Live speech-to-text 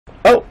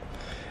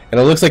And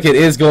it looks like it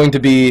is going to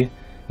be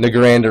the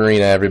Grand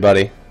Arena,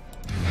 everybody.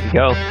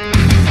 Go.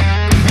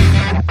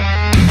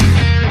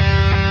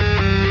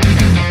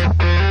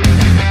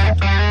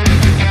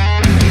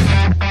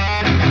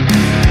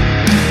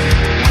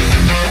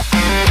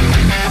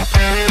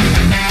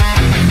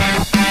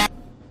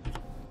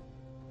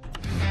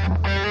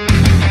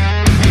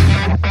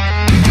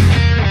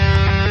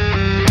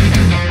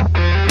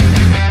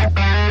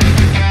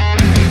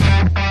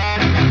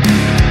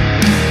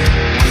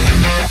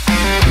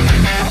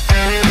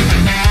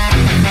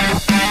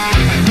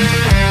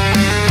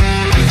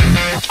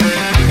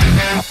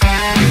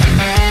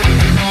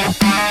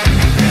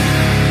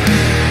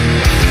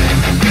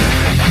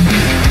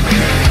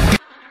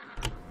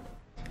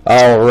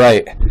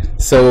 Alright,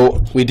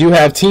 so we do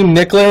have Team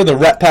Nickler, the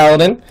Ret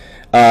Paladin,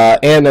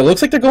 and it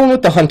looks like they're going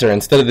with the Hunter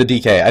instead of the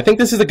DK. I think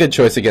this is a good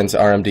choice against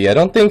RMD. I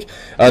don't think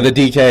the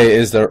DK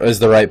is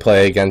the right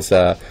play against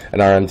an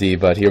RMD,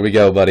 but here we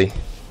go, buddy.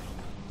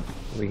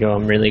 Here we go,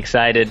 I'm really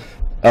excited.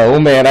 Oh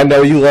man, I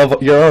know you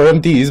love your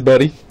RMDs,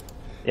 buddy.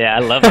 Yeah, I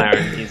love my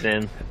RMDs,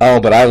 man.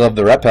 Oh, but I love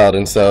the Ret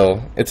Paladin,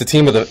 so it's a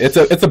team of the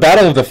it's a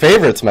battle of the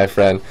favorites, my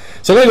friend.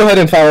 So I'm gonna go ahead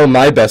and follow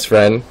my best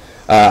friend.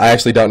 I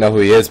actually don't know who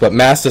he is, but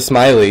Master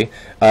Smiley,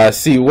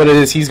 see what it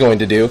is he's going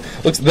to do.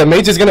 Looks, the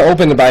mage is going to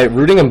open by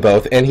rooting them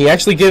both, and he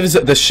actually gives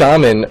the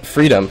shaman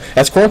freedom,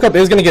 as Corn Cup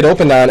is going to get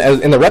opened on,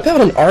 and the Ret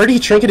Paladin already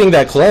trinketing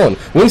that clone.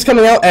 Wings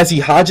coming out as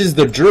he hodges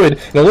the druid,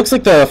 and it looks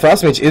like the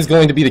Frost Mage is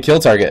going to be the kill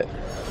target.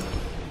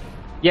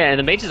 Yeah, and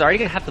the mage is already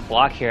going to have to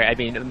block here. I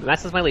mean,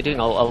 Master Smiley doing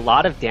a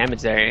lot of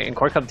damage there, and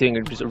Corn Cup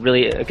doing just a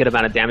really good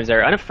amount of damage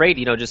there. Unafraid,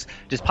 you know, just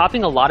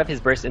popping a lot of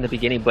his bursts in the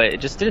beginning, but it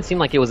just didn't seem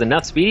like it was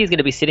enough. Speedy is going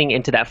to be sitting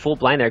into that full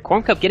blind there.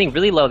 Corn Cup getting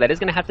really low. That is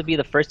going to have to be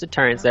the first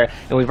deterrence there.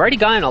 And we've already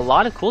gotten a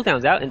lot of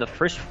cooldowns out in the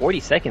first 40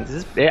 seconds.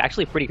 This is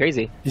actually pretty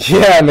crazy.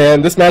 Yeah,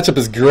 man, this matchup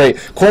is great.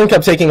 Corn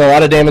Cup taking a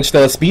lot of damage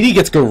though. Speedy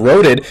gets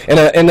garroted,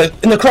 and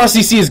the cross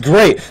CC is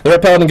great. The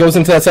Ret Paladin goes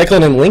into that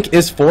cyclone, and Link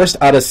is forced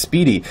out of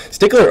Speedy.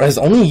 Stickler has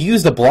only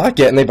used a block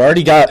yet, and they've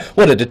already got,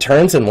 what, a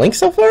deterrence and Link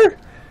so far?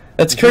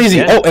 That's crazy.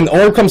 Yeah. Oh, and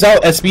the orb comes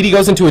out as Speedy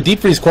goes into a deep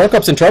freeze. Corn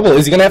Cup's in trouble.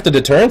 Is he going to have to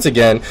deterrence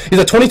again? He's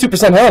at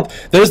 22%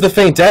 health. There's the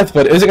faint death,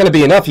 but is it going to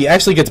be enough? He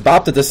actually gets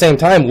bopped at the same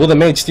time. Will the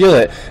mage steal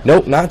it?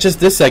 Nope, not just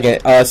this second.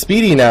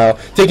 Speedy now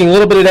taking a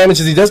little bit of damage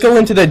as he does go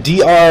into the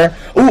DR.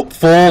 Ooh,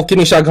 full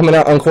kidney shot coming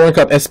out on Corn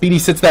Cup as Speedy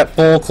sits that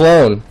full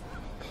clone.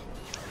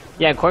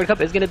 Yeah, Corn Cup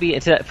is going to be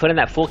putting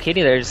that full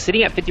kidney there.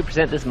 Sitting at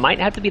 50%, this might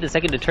have to be the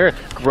second deter.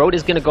 Garrote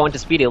is going to go into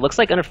Speedy. It looks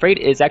like Unafraid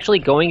is actually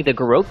going the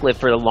Garrote glyph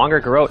for the longer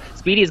Garrote.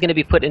 Speedy is going to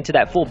be put into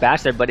that full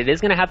bash there, but it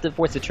is going to have to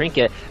force a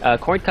trinket.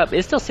 Corn Cup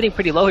is still sitting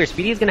pretty low here.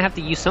 Speedy is going to have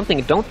to use something.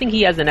 I don't think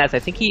he has an S. I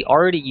think he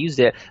already used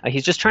it.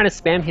 He's just trying to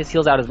spam his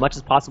heals out as much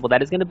as possible.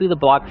 That is going to be the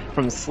block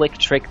from Slick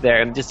Trick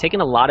there. I'm just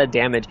taking a lot of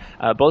damage.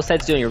 Both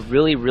sides doing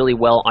really, really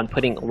well on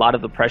putting a lot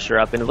of the pressure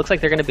up, and it looks like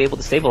they're going to be able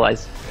to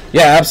stabilize.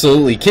 Yeah,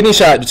 absolutely. Kidney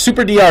shot,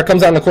 super DR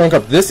comes out in the Corn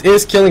Cup. This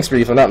is Killing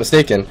Spree, if I'm not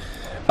mistaken.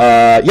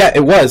 Yeah,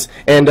 it was.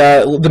 And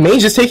the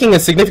mage is taking a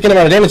significant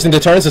amount of damage, and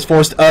deterrence is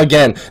forced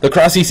again. The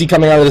cross CC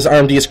coming out of this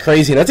RMD is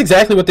crazy, and that's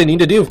exactly what they need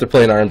to do if they're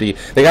playing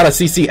RMD. They gotta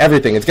CC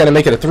everything. It's gonna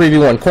make it a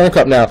 3v1. Corn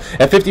Cup now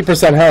at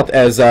 50% health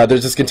as they're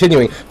just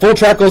continuing. Full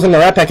trap goes in the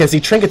Rat Pack as he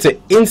trinkets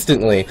it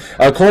instantly.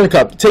 Corn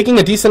Cup taking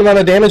a decent amount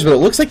of damage, but it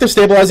looks like they're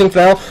stabilizing for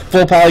now.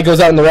 Full poly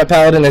goes out in the Ret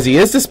Paladin as he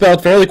is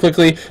dispelled fairly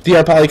quickly.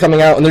 DR poly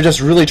coming out, and they're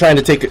just really trying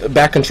to take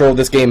back control of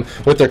this game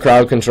with their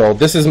crowd control.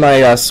 This is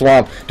my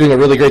Swamp doing a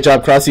really great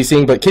job cross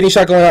CCing, but kidney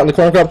shot going out in the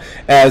Corn Cup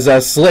as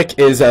Slick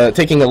is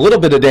taking a little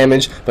bit of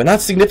damage, but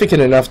not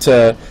significant enough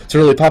to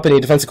really pop any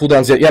defensive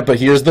cooldowns yet. But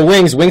here's the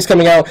Wings. Wings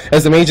coming out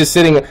as the mage is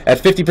sitting at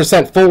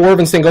 50%. Full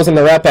Wervensting goes in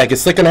the Rat Pack.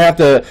 Is Slick going to have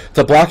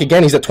to block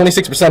again? He's at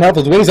 26% health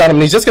with Wings on him,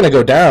 and he's just going to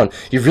go down.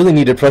 You really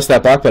need to press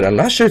that block, but I'm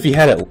not sure if he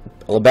had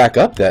it back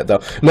up that,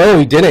 though. No,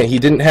 he didn't. He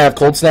didn't have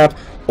Cold Snap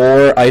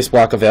or Ice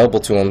Block available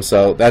to him,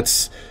 so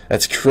that's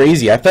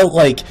crazy. I felt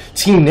like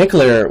Team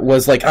Nickler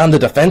was like on the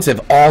defensive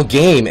all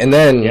game, and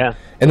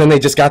then they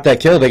just got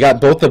that kill. They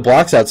got both the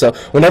blocks out. So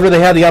whenever they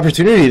had the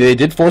opportunity, they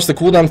did force the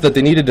cooldowns that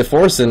they needed to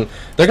force, and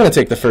they're going to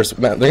take the first.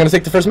 They're going to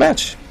take the first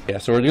match. Yeah.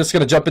 So we're just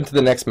going to jump into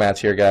the next match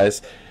here,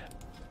 guys,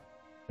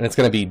 and it's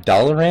going to be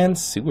Dalaran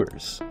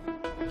Sewers.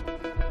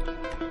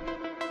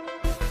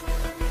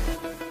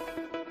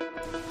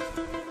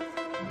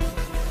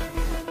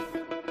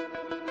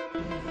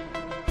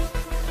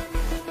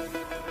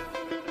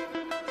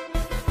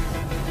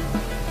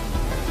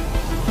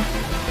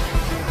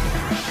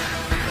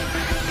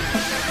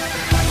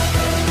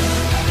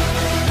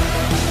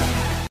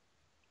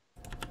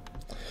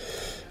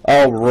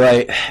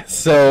 Alright,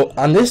 so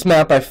on this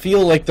map I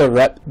feel like the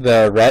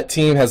Ret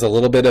team has a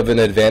little bit of an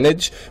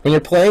advantage. When you're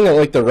playing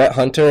like the Ret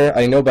Hunter,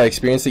 I know by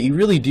experience that you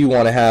really do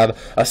want to have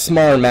a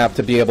smaller map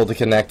to be able to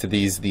connect to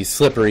these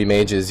slippery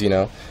mages, you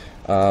know.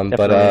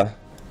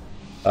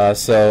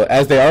 So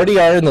as they already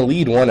are in the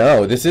lead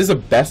 1-0, this is a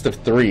best of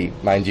 3,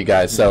 mind you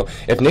guys. So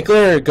if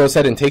Nickler goes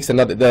ahead and takes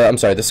another,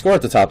 the score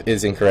at the top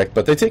is incorrect,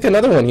 but they take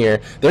another one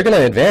here, they're going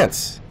to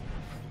advance.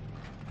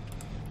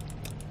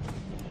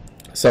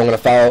 So I'm going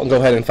to go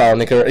ahead and follow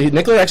Nickler.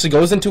 Nickler actually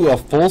goes into a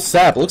full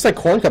sap. It looks like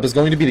Corn Cup is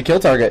going to be the kill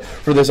target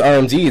for this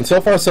RMD, and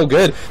so far so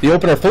good. The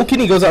opener, full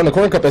kidney goes out in the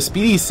Corn Cup as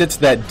Speedy sits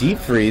that deep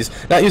freeze,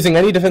 not using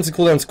any defensive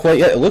cooldowns quite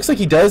yet. It looks like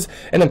he does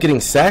end up getting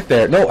sacked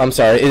there. No, I'm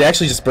sorry. It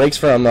actually just breaks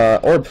from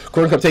Orb.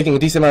 Corn Cup taking a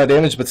decent amount of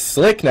damage, but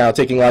Slick now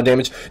taking a lot of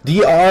damage.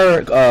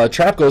 DR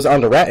trap goes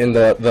on to Rat, and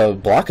the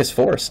block is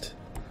forced.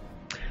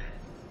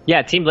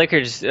 Yeah, Team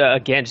Liquor just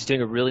again just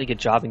doing a really good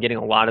job in getting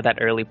a lot of that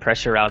early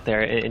pressure out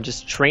there and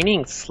just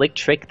training Slick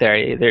Trick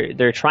there.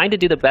 They're trying to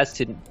do the best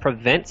to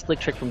prevent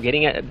Slick Trick from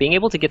being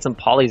able to get some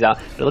polys out.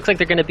 But it looks like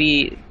they're going to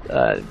be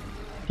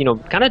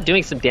kind of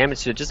doing some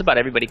damage to just about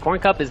everybody. Corn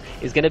Cup is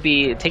going to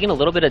be taking a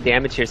little bit of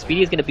damage here.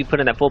 Speedy is going to be put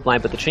in that full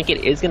blind, but the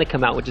Trinket is going to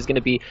come out, which is going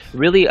to be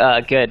really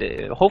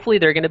good. Hopefully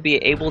they're going to be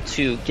able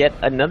to get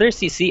another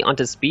CC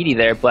onto Speedy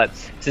there, but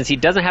since he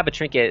doesn't have a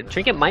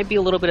Trinket might be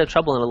a little bit of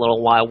trouble in a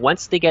little while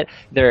once they get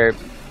their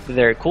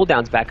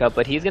cooldowns back up,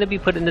 but he's going to be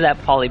put into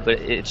that poly, but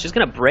it's just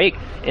going to break,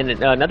 and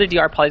another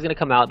DR poly is going to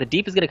come out. The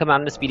deep is going to come out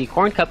into Speedy.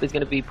 Corn Cup is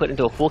going to be put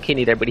into a full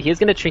kidney there, but he is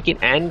going to Trinket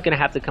and going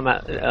to have to come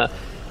out,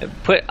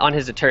 put on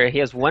his deter. He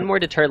has one more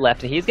deter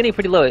left, and he's getting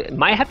pretty low. It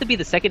might have to be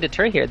the second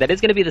deter here. That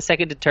is going to be the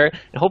second deter,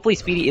 and hopefully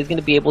Speedy is going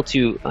to be able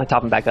to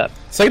top him back up.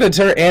 Second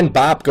deter and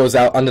Bop goes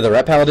out under the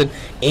Ret Paladin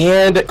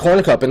and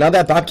Corn Cup, and now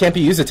that Bop can't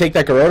be used to take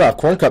that Garrote off.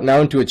 Corn Cup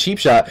now into a cheap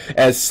shot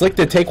as Slick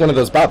did take one of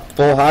those Bop.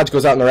 Full Hodge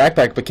goes out in the rack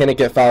pack, but can it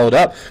get followed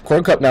up?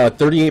 Corn Cup now at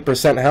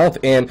 38% health,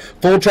 and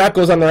full trap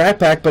goes on the rack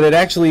pack, but it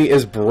actually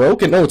is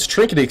broken. No, it's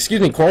trinketed,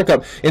 excuse me. Corn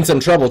Cup in some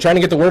trouble, trying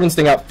to get the Werven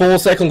Sting out. Full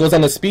cyclone goes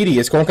on the Speedy.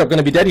 Is Corn Cup going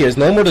to be dead here? There's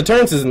no more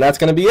deterrences, and that's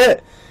going to be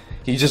it.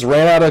 He just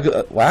ran out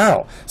of...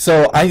 wow.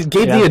 So I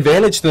gave the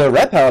advantage to the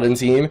Ret Paladin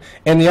team,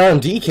 and the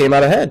RMD came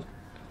out ahead.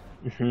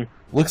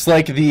 Looks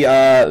like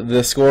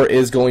the score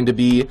is going to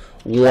be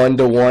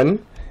 1-1,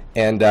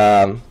 and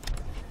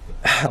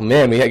oh,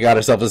 man, we got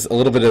ourselves a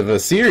little bit of a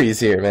series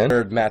here, man.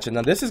 Third match, and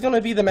now this is going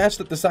to be the match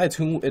that decides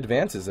who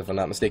advances, if I'm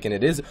not mistaken.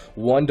 It is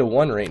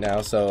 1-1 right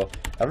now, so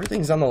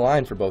everything's on the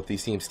line for both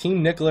these teams.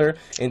 Team Nickler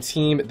and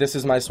Team This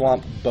Is My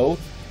Swamp both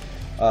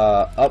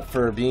up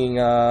for being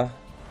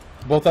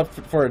both up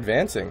for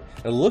advancing.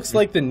 It looks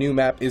like the new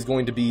map is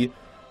going to be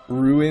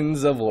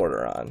Ruins of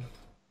Lordaeron.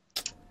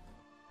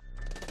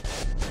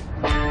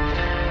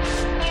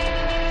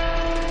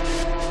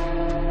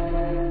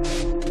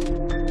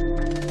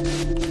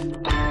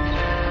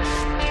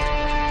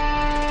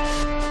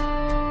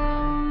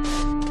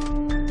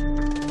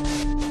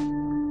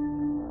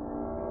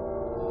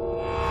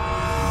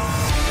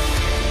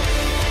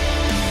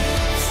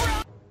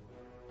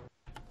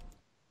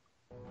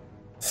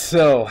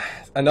 So,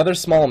 another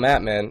small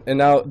map, man. And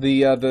now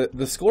the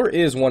score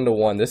is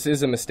 1-1. This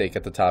is a mistake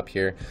at the top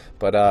here,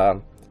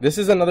 but this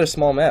is another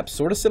small map,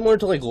 sort of similar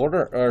to like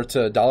or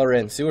to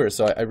Dalaran Sewer.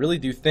 So I really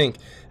do think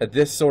that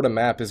this sort of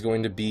map is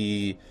going to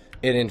be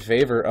in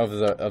favor of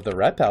the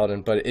Ret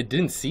Paladin, but it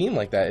didn't seem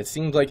like that. It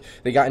seemed like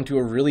they got into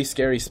a really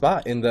scary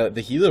spot, and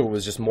the healer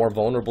was just more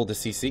vulnerable to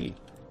CC.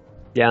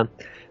 Yeah,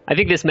 I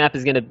think this map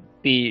is going to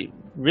be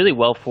really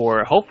well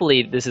for,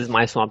 hopefully, This Is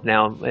My Swamp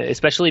now,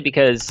 especially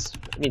because,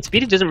 I mean,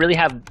 Speedy doesn't really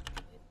have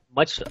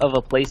much of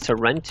a place to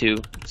run to,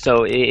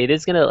 so it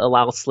is going to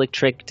allow Slick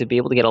Trick to be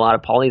able to get a lot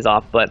of polys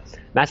off, but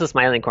Massive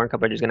Smiley and Corn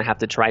Cup are just going to have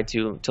to try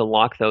to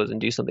lock those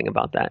and do something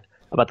about that,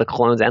 about the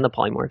clones and the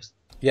polymorphs.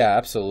 Yeah,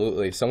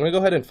 absolutely. So I'm going to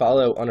go ahead and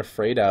follow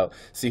Unafraid out,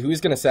 see who's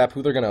going to sap,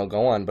 who they're going to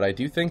go on, but I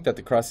do think that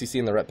the Cross CC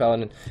and the Ret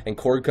Paladin and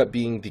Cord Cut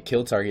being the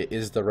kill target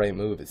is the right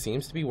move. It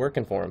seems to be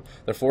working for them.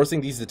 They're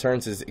forcing these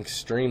deterrences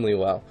extremely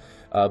well.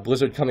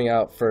 Blizzard coming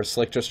out for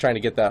Slick, just trying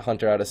to get that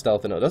Hunter out of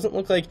stealth, and it doesn't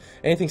look like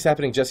anything's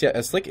happening just yet,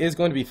 as Slick is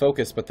going to be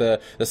focused, but the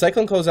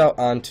Cyclone goes out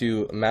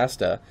onto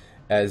Masta,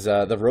 as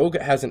the Rogue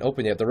hasn't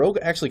opened yet. The Rogue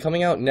actually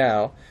coming out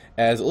now,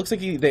 as it looks like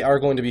they are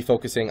going to be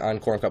focusing on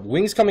Corn Cup.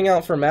 Wings coming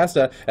out for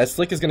Masta, as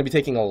Slick is going to be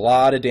taking a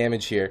lot of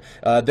damage here.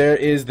 There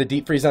is the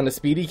Deep Freeze on the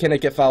Speedy. Can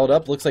it get followed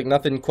up? Looks like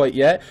nothing quite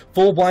yet.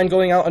 Full blind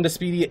going out onto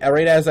Speedy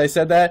right as I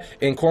said that,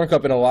 and Corn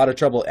Cup in a lot of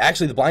trouble.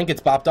 Actually, the blind gets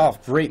bopped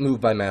off. Great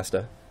move by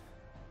Masta.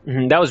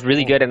 That was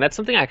really good, and that's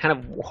something I kind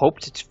of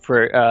hoped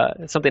for,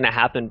 something to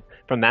happen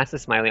from Master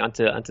Smiley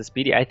onto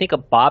Speedy. I think a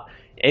bop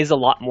is a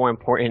lot more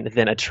important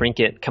than a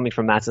trinket coming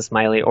from Master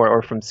Smiley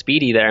or from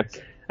Speedy there.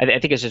 I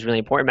think it's just really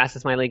important. Master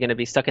Smiley going to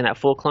be stuck in that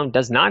full clone,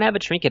 does not have a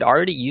trinket,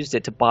 already used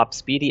it to bop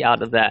Speedy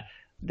out of that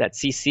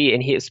CC,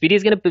 and Speedy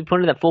is going to be put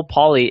into that full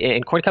poly,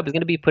 and Corn Cup is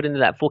going to be put into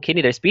that full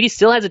kidney there. Speedy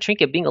still has a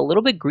trinket, being a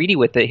little bit greedy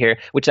with it here,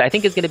 which I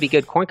think is going to be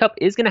good. Corn Cup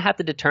is going to have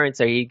the deterrence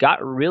there. He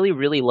got really,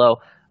 really low.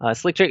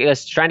 Slick Trick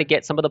is trying to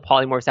get some of the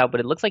polymorphs out, but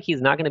it looks like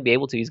he's not going to be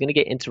able to. He's going to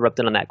get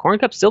interrupted on that. Corn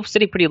Cup still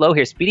sitting pretty low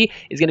here. Speedy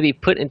is going to be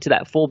put into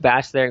that full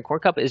bash there, and Corn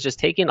Cup is just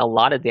taking a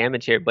lot of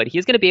damage here, but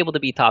he's going to be able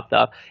to be topped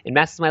up, and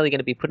Master Smiley going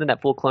to be put in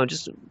that full clone,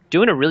 just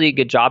doing a really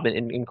good job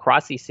in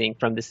cross-CCing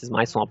from This Is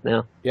My Swamp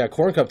now. Yeah,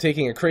 Corn Cup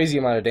taking a crazy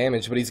amount of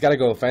damage, but he's got to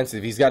go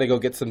offensive. He's got to go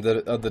get some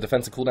of the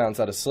defensive cooldowns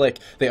out of Slick.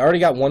 They already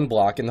got one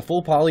block, and the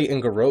full poly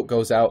and Garrote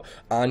goes out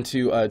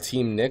onto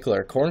Team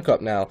Nickler. Corn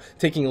Cup now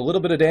taking a little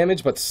bit of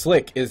damage, but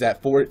Slick is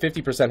at 40%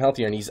 50%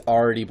 healthier, and he's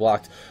already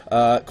blocked.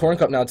 Corn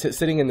Cup now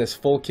sitting in this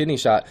full kidney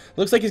shot.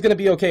 Looks like he's going to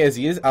be okay as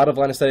he is out of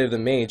line of sight of the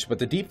mage, but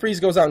the deep freeze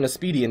goes out into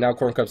Speedy, and now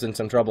Corn Cup's in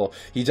some trouble.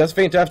 He just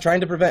feint death,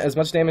 trying to prevent as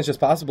much damage as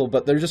possible,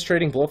 but they're just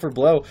trading blow for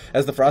blow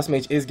as the Frost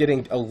Mage is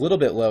getting a little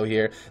bit low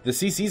here. The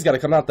CC's got to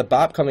come out, the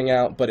bop coming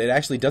out, but it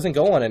actually doesn't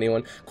go on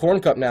anyone. Corn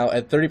Cup now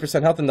at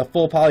 30% health, and the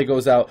full poly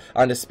goes out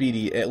onto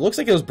Speedy. It looks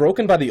like it was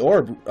broken by the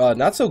orb.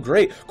 Not so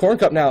great. Corn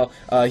Cup now,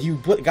 he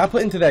got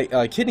put into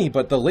that kidney,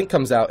 but the link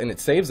comes out and it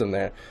saves him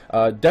there.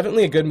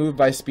 Definitely a good move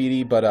by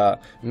Speedy,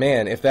 but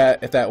man, if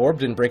that orb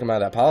didn't break him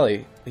out of that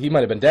poly, he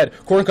might have been dead.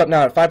 Corn Cup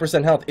now at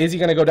 5% health. Is he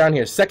going to go down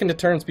here? Second to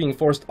turn's being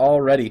forced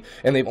already,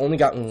 and they've only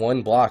gotten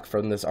one block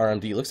from this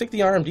RMD. Looks like the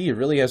RMD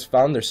really has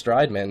found their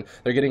stride, man.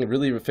 They're getting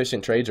really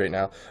efficient trades right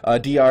now.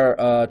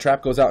 DR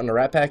Trap goes out into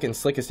Rat Pack, and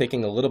Slick is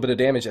taking a little bit of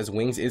damage as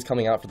Wings is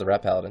coming out for the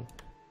Rat Paladin.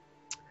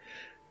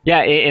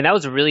 Yeah, and that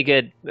was a really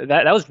good.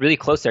 That was really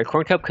close there.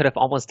 Corn Cup could have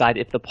almost died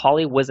if the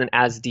poly wasn't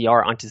as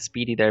DR onto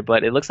Speedy there,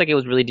 but it looks like it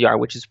was really DR,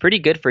 which is pretty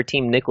good for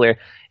Team Nickler.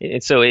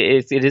 And so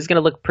it is going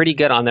to look pretty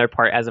good on their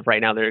part as of right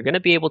now. They're going to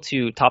be able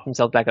to top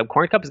themselves back up.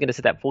 Corn Cup is going to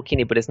sit that full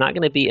kidney, but it's not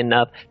going to be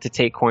enough to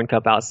take Corn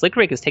Cup out. Slick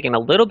Rick is taking a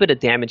little bit of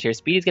damage here.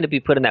 Speedy's going to be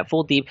putting that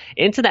full deep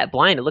into that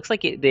blind. It looks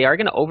like they are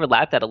going to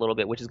overlap that a little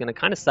bit, which is going to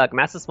kind of suck.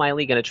 Massive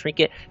Smiley going to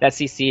trinket that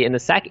CC, and the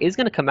sack is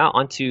going to come out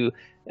onto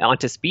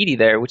Speedy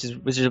there, which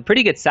is a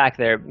pretty good sack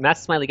there.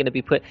 Massive Smiley going to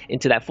be put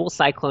into that full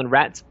Cyclone.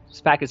 Rat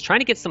Pack is trying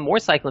to get some more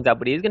Cyclones out,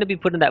 but he's going to be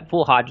put in that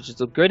full Hodge, which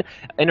is a good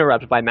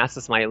interrupt by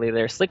Massive Smiley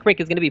there. Slick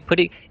Rick is going to be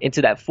putting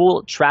into that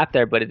full trap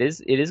there, but it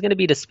is going to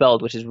be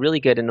dispelled, which is really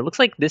good. And it looks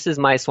like This Is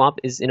My Swamp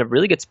is in a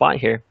really good spot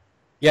here.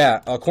 Yeah,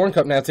 Corn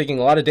Cup now taking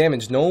a lot of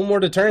damage. No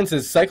more deterrence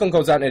as Cyclone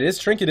goes out and it is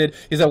trinketed.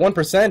 He's at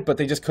 1%, but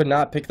they just could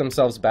not pick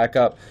themselves back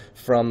up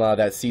from that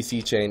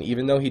CC chain.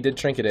 Even though he did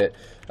trinket it,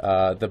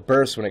 the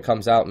burst when it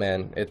comes out,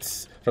 man,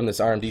 it's from this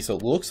RMD. So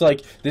it looks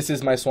like This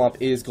Is My Swamp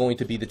is going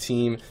to be the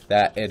team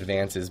that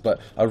advances. But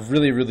a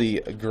really,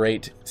 really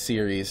great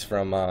series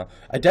from...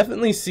 I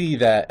definitely see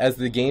that as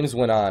the games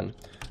went on,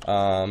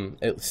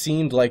 it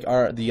seemed like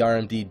the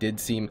RMD did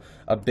seem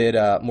a bit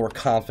more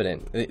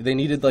confident. They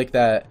needed like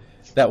that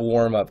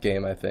warm-up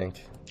game, I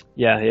think.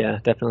 Yeah,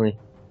 definitely.